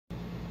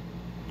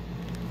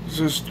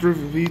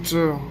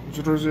Здравствуйте,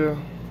 друзья.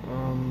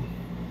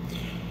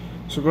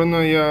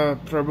 Сегодня я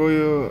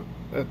пробую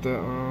это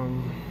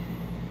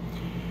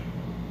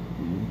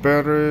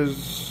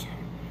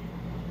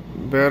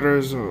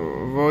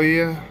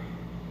Берёзовый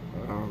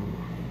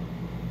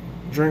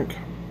drink,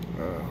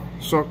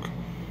 сок.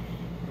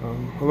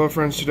 Hello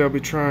friends, today I'll be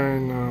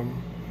trying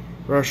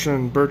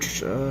Russian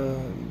Birch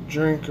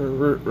drink,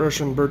 or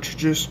Russian Birch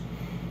juice,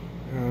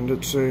 and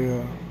it's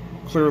a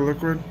clear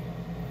liquid.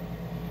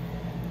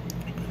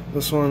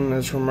 This one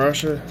is from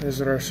Russia,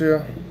 is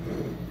Россия.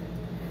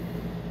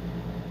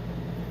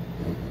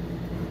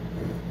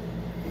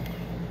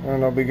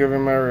 And I'll be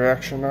giving my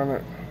reaction on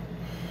it.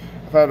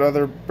 I've had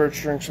other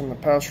birch drinks in the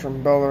past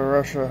from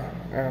Belarus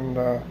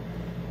and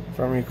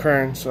from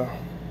Ukraine, so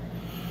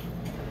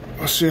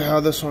let's see how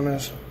this one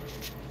is.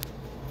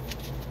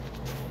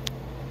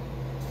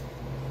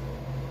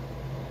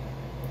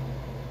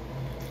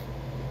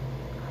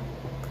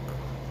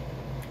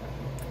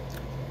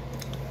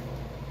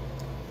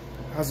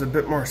 Has a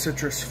bit more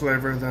citrus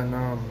flavor than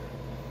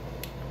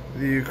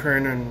the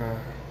Ukraine and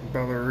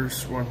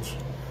Belarus ones,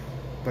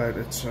 but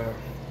it's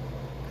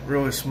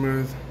really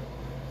smooth,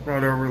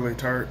 not overly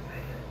tart.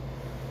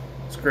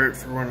 It's great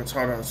for when it's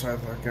hot outside,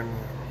 like in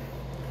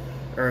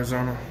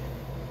Arizona.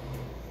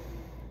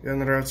 Я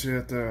нравится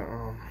это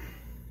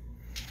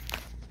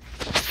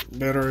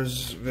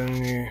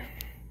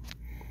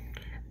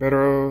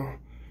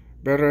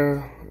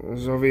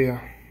Берёзовый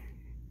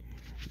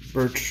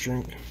Birch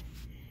drink.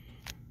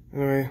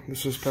 Anyway,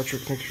 this is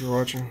Patrick. Thank you for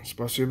watching.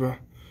 Спасибо.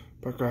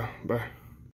 Пока. Bye.